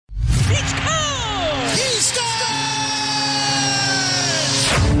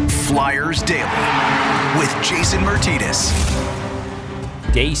Flyers Daily with Jason Martinez.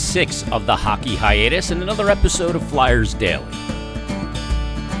 Day 6 of the hockey hiatus and another episode of Flyers Daily.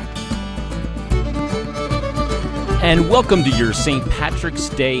 And welcome to your St. Patrick's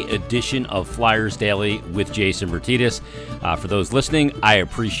Day edition of Flyers Daily with Jason Martinez. For those listening, I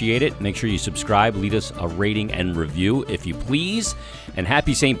appreciate it. Make sure you subscribe, leave us a rating and review if you please. And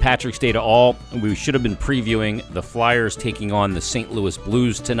happy St. Patrick's Day to all. We should have been previewing the Flyers taking on the St. Louis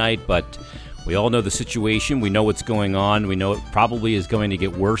Blues tonight, but we all know the situation. We know what's going on. We know it probably is going to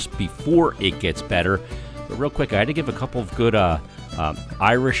get worse before it gets better. But real quick, I had to give a couple of good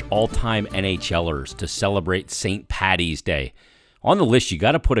Irish all-time NHLers to celebrate St. Paddy's Day. On the list, you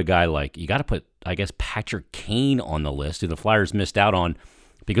got to put a guy like, I guess, Patrick Kane on the list, who the Flyers missed out on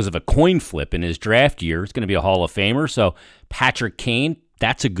because of a coin flip in his draft year. It's going to be a Hall of Famer. So Patrick Kane,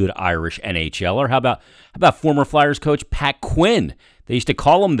 that's a good Irish NHLer. How about former Flyers coach Pat Quinn? They used to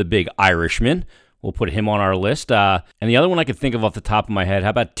call him the Big Irishman. We'll put him on our list. And the other one I could think of off the top of my head, how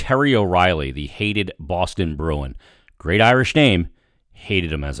about Terry O'Reilly, the hated Boston Bruin? Great Irish name.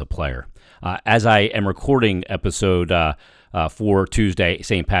 Hated him as a player. As I am recording episode for Tuesday,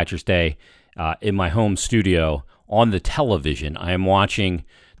 St. Patrick's Day, in my home studio on the television, I am watching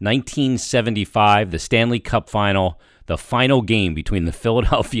 1975, the Stanley Cup Final, the final game between the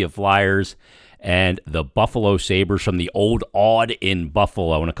Philadelphia Flyers and the Buffalo Sabres from the old Aud in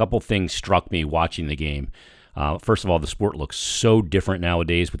Buffalo. And a couple things struck me watching the game. First of all, the sport looks so different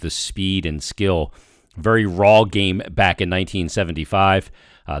nowadays with the speed and skill. Very raw game back in 1975.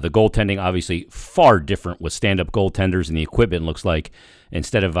 The goaltending, obviously, far different with stand-up goaltenders, and the equipment looks like,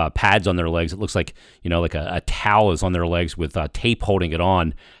 instead of pads on their legs, it looks like, like a towel is on their legs with tape holding it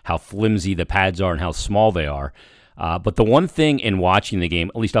on, how flimsy the pads are and how small they are. But the one thing in watching the game,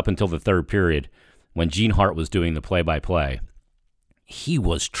 at least up until the third period, when Gene Hart was doing the play-by-play, he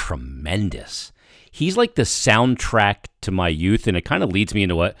was tremendous. He's like the soundtrack to my youth, and it kind of leads me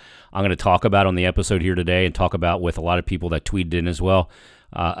into what I'm going to talk about on the episode here today and talk about with a lot of people that tweeted in as well,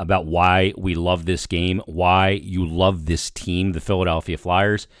 about why we love this game, why you love this team, the Philadelphia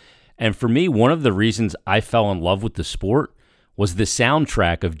Flyers. And for me, one of the reasons I fell in love with the sport was the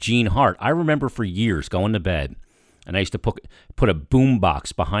soundtrack of Gene Hart. I remember for years going to bed, and I used to put a boom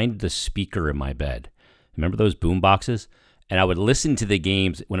box behind the speaker in my bed. Remember those boom boxes? And I would listen to the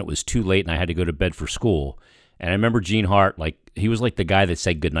games when it was too late and I had to go to bed for school. And I remember Gene Hart, he was like the guy that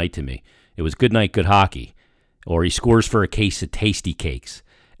said goodnight to me. It was good night, good hockey. Or he scores for a case of Tasty Cakes.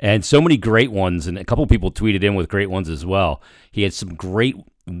 And so many great ones, and a couple people tweeted in with great ones as well. He had some great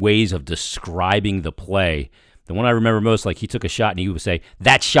ways of describing the play. The one I remember most, he took a shot and he would say,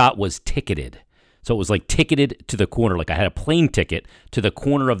 that shot was ticketed. So it was ticketed to the corner, I had a plane ticket to the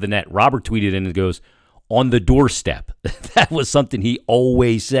corner of the net. Robert tweeted in and goes, on the doorstep. That was something he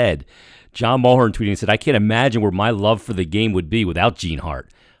always said. John Mulhern tweeting and said, I can't imagine where my love for the game would be without Gene Hart.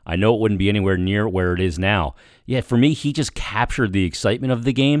 I know it wouldn't be anywhere near where it is now. Yeah, for me, he just captured the excitement of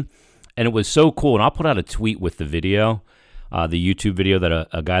the game, and it was so cool. And I'll put out a tweet with the video, the YouTube video that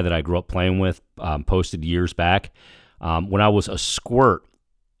a guy that I grew up playing with posted years back. When I was a squirt,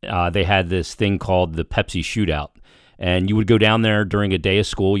 they had this thing called the Pepsi Shootout, and you would go down there during a day of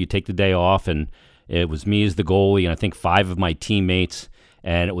school. You take the day off, and it was me as the goalie, and I think 5 of my teammates.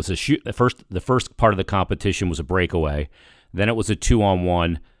 And it was the first part of the competition was a breakaway. Then it was a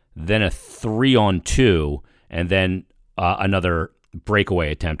 2-on-1, then a 3-on-2, and then another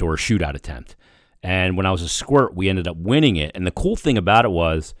breakaway attempt or a shootout attempt. And when I was a squirt, we ended up winning it. And the cool thing about it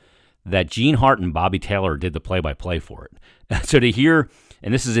was that Gene Hart and Bobby Taylor did the play-by-play for it. So to hear,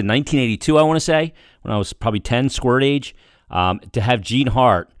 and this is in 1982, I want to say, when I was probably 10, squirt age, to have Gene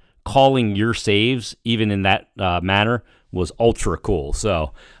Hart calling your saves, even in that manner, was ultra cool.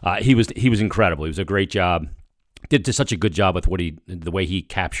 So he was incredible. He was a great job. Did such a good job with the way he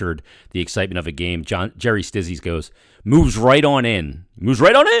captured the excitement of a game. Jerry Stizzies goes, moves right on in.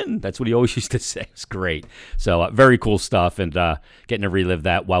 That's what he always used to say. It's great. So very cool stuff, and getting to relive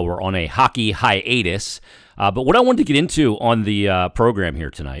that while we're on a hockey hiatus. But what I wanted to get into on the program here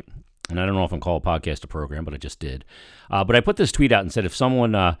tonight, and I don't know if I'm calling a podcast a program, but I just did. But I put this tweet out and said if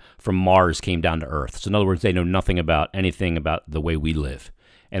someone from Mars came down to Earth, so in other words, they know nothing about anything about the way we live,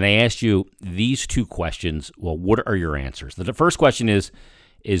 and they asked you these 2 questions, well, what are your answers? The first question is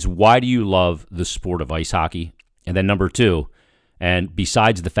why do you love the sport of ice hockey? And then number 2, and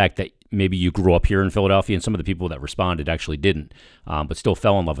besides the fact that maybe you grew up here in Philadelphia, and some of the people that responded actually didn't, but still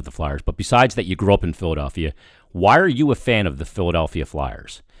fell in love with the Flyers, but besides that you grew up in Philadelphia, why are you a fan of the Philadelphia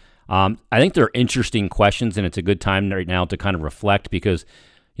Flyers? I think they're interesting questions, and it's a good time right now to kind of reflect because,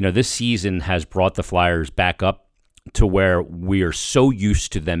 this season has brought the Flyers back up to where we are so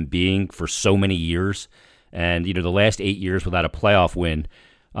used to them being for so many years. And, the last 8 years without a playoff win,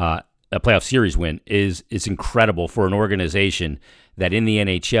 a playoff series win is incredible for an organization that in the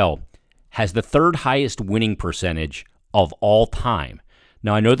NHL has the third highest winning percentage of all time.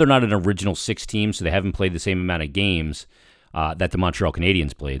 Now, I know they're not an original 6 team, so they haven't played the same amount of games that the Montreal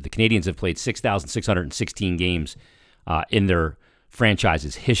Canadiens played. The Canadiens have played 6,616 games in their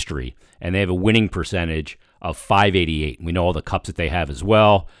franchise's history, and they have a winning percentage of .588. We know all the cups that they have as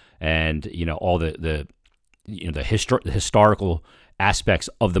well, and all the historical aspects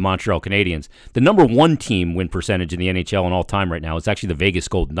of the Montreal Canadiens. The number 1 team win percentage in the NHL in all time right now is actually the Vegas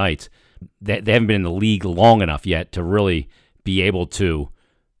Golden Knights. They haven't been in the league long enough yet to really be able to,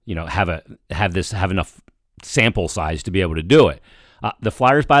 have enough sample size to be able to do it. The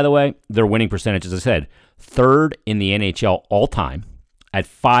Flyers, by the way, their winning percentage, as I said, third in the NHL all time at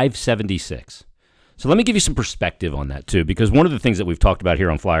 .576. So let me give you some perspective on that too, because one of the things that we've talked about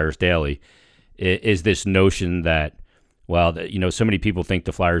here on Flyers Daily is this notion that, so many people think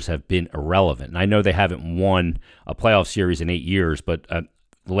the Flyers have been irrelevant. And I know they haven't won a playoff series in 8 years, but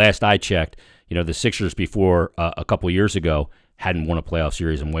last I checked, the Sixers before a couple years ago hadn't won a playoff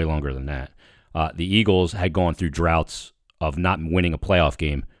series in way longer than that. The Eagles had gone through droughts of not winning a playoff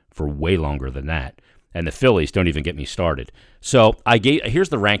game for way longer than that. And the Phillies, don't even get me started. So here's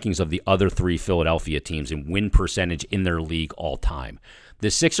the rankings of the other 3 Philadelphia teams in win percentage in their league all time. The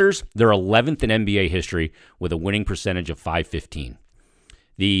Sixers, they're 11th in NBA history with a winning percentage of .515.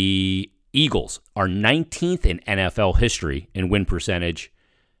 The Eagles are 19th in NFL history in win percentage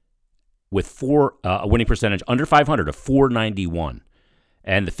with a winning percentage under .500 of .491.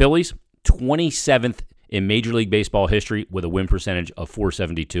 And the Phillies, 27th in Major League Baseball history with a win percentage of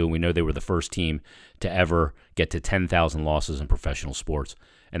 .472. We know they were the first team to ever get to 10,000 losses in professional sports.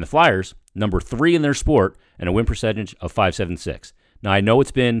 And the Flyers, number 3 in their sport and a win percentage of .576. Now, I know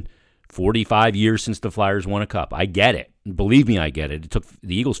it's been 45 years since the Flyers won a cup. I get it. Believe me, I get it. It took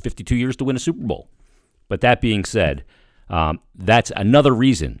the Eagles 52 years to win a Super Bowl. But that being said, that's another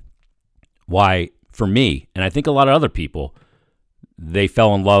reason why, for me, and I think a lot of other people, they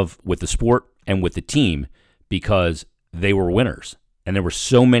fell in love with the sport and with the team because they were winners. And there were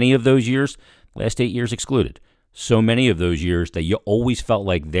so many of those years, last 8 years excluded, so many of those years that you always felt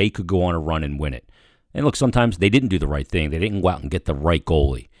like they could go on a run and win it. And look, sometimes they didn't do the right thing. They didn't go out and get the right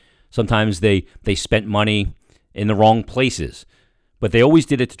goalie. Sometimes they spent money in the wrong places. But they always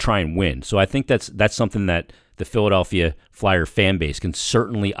did it to try and win. So I think that's something that the Philadelphia Flyer fan base can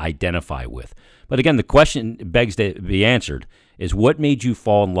certainly identify with. But again, the question begs to be answered is what made you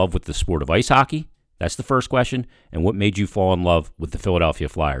fall in love with the sport of ice hockey? That's the first question. And what made you fall in love with the Philadelphia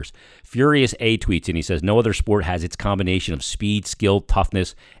Flyers? Furious A tweets and he says, no other sport has its combination of speed, skill,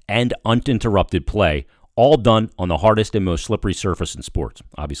 toughness, and uninterrupted play, all done on the hardest and most slippery surface in sports,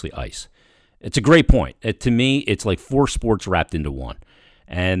 obviously ice. It's a great point. To me, it's like 4 sports wrapped into one.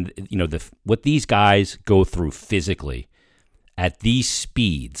 And, what these guys go through physically at these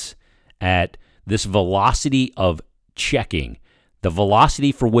speeds, at this velocity of checking, the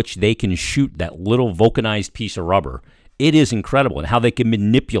velocity for which they can shoot that little vulcanized piece of rubber, it is incredible. And how they can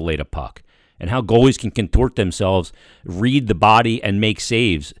manipulate a puck and how goalies can contort themselves, read the body, and make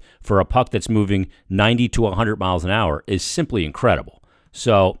saves for a puck that's moving 90 to 100 miles an hour is simply incredible.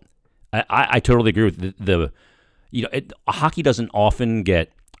 So I totally agree with hockey doesn't often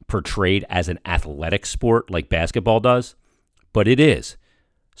get portrayed as an athletic sport like basketball does, but it is.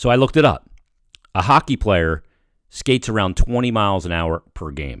 So I looked it up. A hockey player skates around 20 miles an hour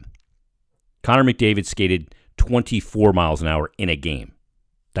per game. Connor McDavid skated 24 miles an hour in a game.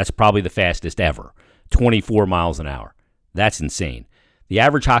 That's probably the fastest ever. 24 miles an hour. That's insane. The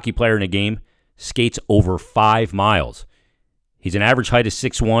average hockey player in a game skates over 5 miles. He's an average height of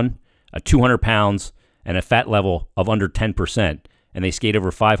 6'1", 200 pounds, and a fat level of under 10%, and they skate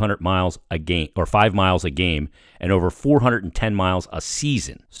over 500 miles a game, or 5 miles a game, and over 410 miles a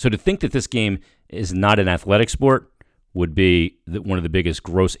season. So to think that this game is not an athletic sport would be one of the biggest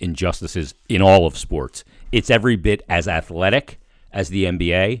gross injustices in all of sports. It's every bit as athletic as the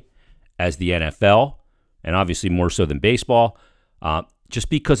NBA, as the NFL, and obviously more so than baseball. Just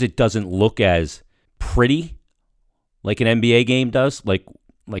because it doesn't look as pretty like an NBA game does, like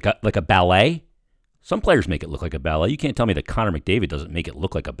a ballet. Some players make it look like a ballet. You can't tell me that Connor McDavid doesn't make it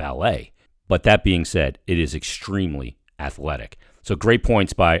look like a ballet. But that being said, it is extremely athletic. So great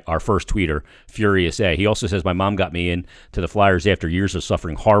points by our first tweeter, Furious A. He also says, my mom got me in to the Flyers after years of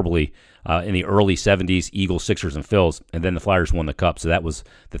suffering horribly in the early 70s, Eagles, Sixers, and Phils, and then the Flyers won the Cup. So that was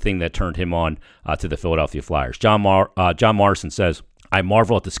the thing that turned him on to the Philadelphia Flyers. John Morrison says, I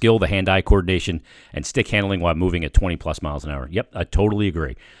marvel at the skill, the hand-eye coordination, and stick handling while moving at 20-plus miles an hour. Yep, I totally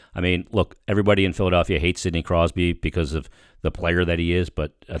agree. I mean, look, everybody in Philadelphia hates Sidney Crosby because of the player that he is,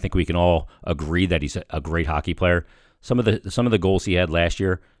 but I think we can all agree that he's a great hockey player. Some of the goals he had last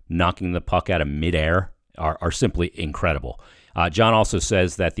year, knocking the puck out of midair, are simply incredible. John also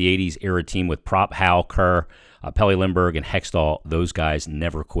says that the 80s era team with Prop, Howe, Kerr, Pelle Lindbergh, and Hextall, those guys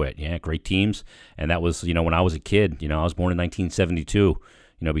never quit. Yeah, great teams. And that was, when I was a kid. I was born in 1972.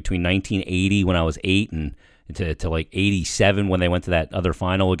 Between 1980 when I was 8 and to like 87 when they went to that other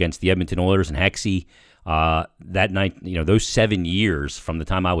final against the Edmonton Oilers and Hexie. That night, those 7 years from the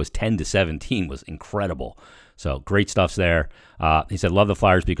time I was 10 to 17 was incredible. So great stuff's there. He said, love the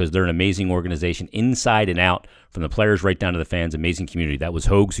Flyers because they're an amazing organization inside and out, from the players right down to the fans, amazing community. That was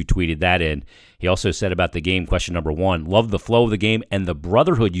Hogs who tweeted that in. He also said about the game, question number 1, love the flow of the game and the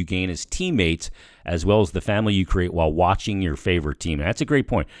brotherhood you gain as teammates, as well as the family you create while watching your favorite team. And that's a great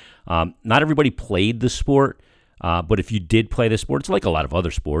point. Not everybody played the sport, but if you did play the sport, it's like a lot of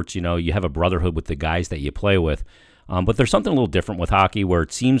other sports. You have a brotherhood with the guys that you play with. But there's something a little different with hockey where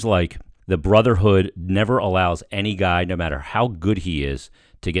it seems like the brotherhood never allows any guy, no matter how good he is,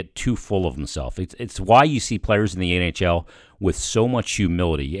 to get too full of himself. It's why you see players in the NHL with so much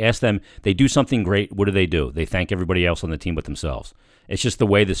humility. You ask them, they do something great, what do? They thank everybody else on the team but themselves. It's just the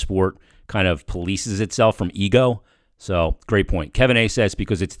way the sport kind of polices itself from ego. So, great point. Kevin A. says,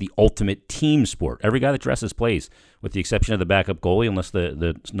 because it's the ultimate team sport. Every guy that dresses plays, with the exception of the backup goalie, unless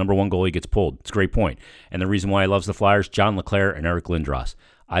the number one goalie gets pulled. It's a great point. And the reason why he loves the Flyers, John LeClair and Eric Lindros.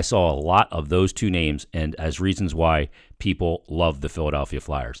 I saw a lot of those two names and as reasons why people love the Philadelphia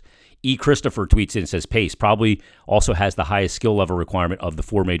Flyers. E. Christopher tweets in and says, Pace probably also has the highest skill level requirement of the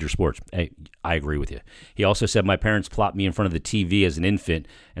 4 major sports. Hey, I agree with you. He also said, my parents plopped me in front of the TV as an infant,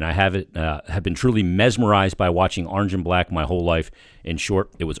 and I have been truly mesmerized by watching Orange and Black my whole life. In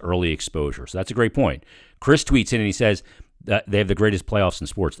short, it was early exposure. So that's a great point. Chris tweets in and he says, they have the greatest playoffs in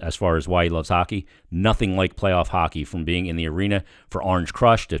sports as far as why he loves hockey. Nothing like playoff hockey, from being in the arena for Orange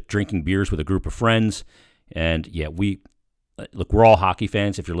Crush to drinking beers with a group of friends. And yeah, we're all hockey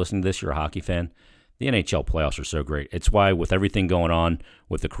fans. If you're listening to this, you're a hockey fan. The NHL playoffs are so great. It's why with everything going on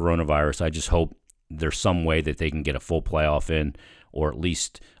with the coronavirus, I just hope there's some way that they can get a full playoff in, or at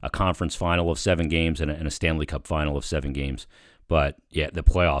least a conference final of 7 games and a Stanley Cup final of 7 games. But, yeah, the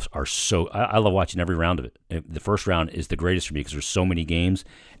playoffs are so – I love watching every round of it. The first round is the greatest for me because there's so many games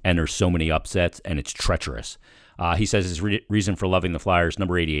and there's so many upsets, and it's treacherous. He says his reason for loving the Flyers,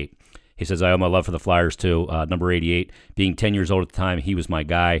 number 88. He says, I owe my love for the Flyers to number 88. Being 10 years old at the time, he was my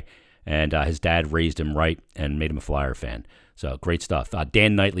guy, and his dad raised him right and made him a Flyer fan. So, great stuff.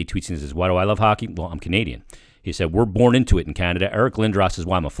 Dan Knightley tweets and says, why do I love hockey? Well, I'm Canadian. He said, we're born into it in Canada. Eric Lindros says,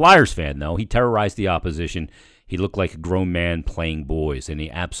 well, I'm a Flyers fan, though. He terrorized the opposition. He looked like a grown man playing boys, and he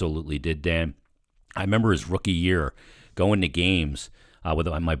absolutely did, Dan. I remember his rookie year going to games with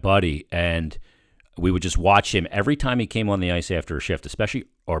my buddy, and we would just watch him every time he came on the ice after a shift, especially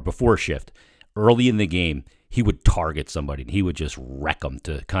or before a shift. Early in the game, he would target somebody, and he would just wreck them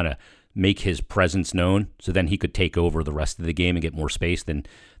to kind of make his presence known, so then he could take over the rest of the game and get more space than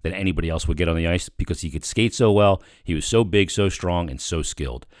anybody else would get on the ice because he could skate so well. He was so big, so strong, and so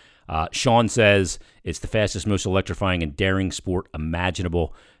skilled. Sean says it's the fastest, most electrifying, and daring sport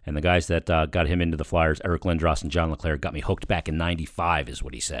imaginable. And the guys that got him into the Flyers, Eric Lindros and John LeClair, got me hooked back in '95, is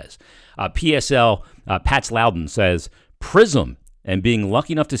what he says. PSL, Pat's Loudon says, Prism, and being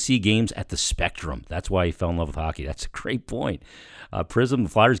lucky enough to see games at the Spectrum. That's why he fell in love with hockey. That's a great point. Prism, the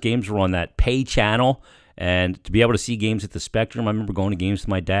Flyers games were on that pay channel, and to be able to see games at the Spectrum, I remember going to games with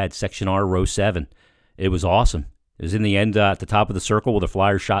my dad, Section R, Row 7. It was awesome. It was in the end at the top of the circle where the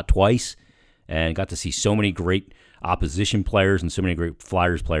Flyers shot twice, and got to see so many great opposition players and so many great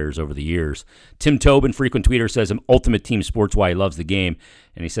Flyers players over the years. Tim Tobin, frequent tweeter, says ultimate team sports why he loves the game.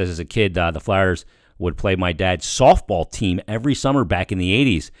 And he says as a kid, the Flyers would play my dad's softball team every summer back in the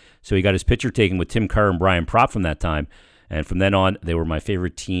 80s. So he got his picture taken with Tim Kerr and Brian Propp from that time. And from then on, they were my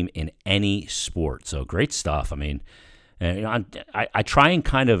favorite team in any sport. So great stuff. I mean, I try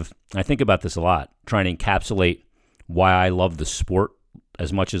and I think about this a lot, trying to encapsulate why I love the sport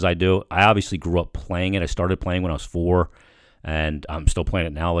as much as I do. I obviously grew up playing it. I started playing when I was 4, and I'm still playing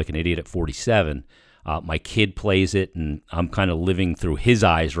it now like an idiot at 47. My kid plays it, and I'm kind of living through his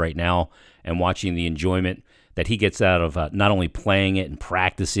eyes right now and watching the enjoyment that he gets out of not only playing it and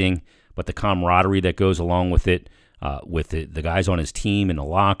practicing, but the camaraderie that goes along with it, with the guys on his team in the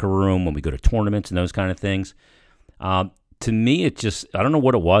locker room when we go to tournaments and those kind of things. To me, it just, I don't know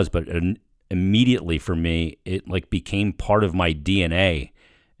what it was, but immediately for me, it like became part of my DNA,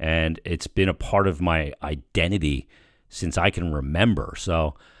 and it's been a part of my identity since I can remember.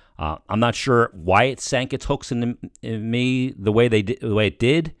 So I'm not sure why it sank its hooks in me the way it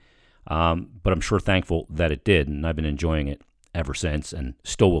did, but I'm sure thankful that it did, and I've been enjoying it ever since, and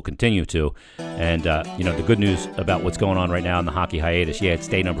still will continue to. And the good news about what's going on right now in the hockey hiatus, it's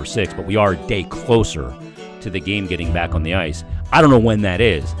day number 6, but we are a day closer to the game getting back on the ice. I don't know when that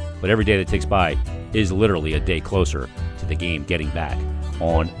is, but every day that takes by is literally a day closer to the game getting back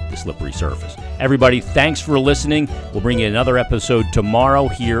on the slippery surface. Everybody, thanks for listening. We'll bring you another episode tomorrow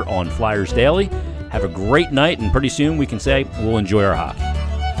here on Flyers Daily. Have a great night, and pretty soon we can say we'll enjoy our hockey.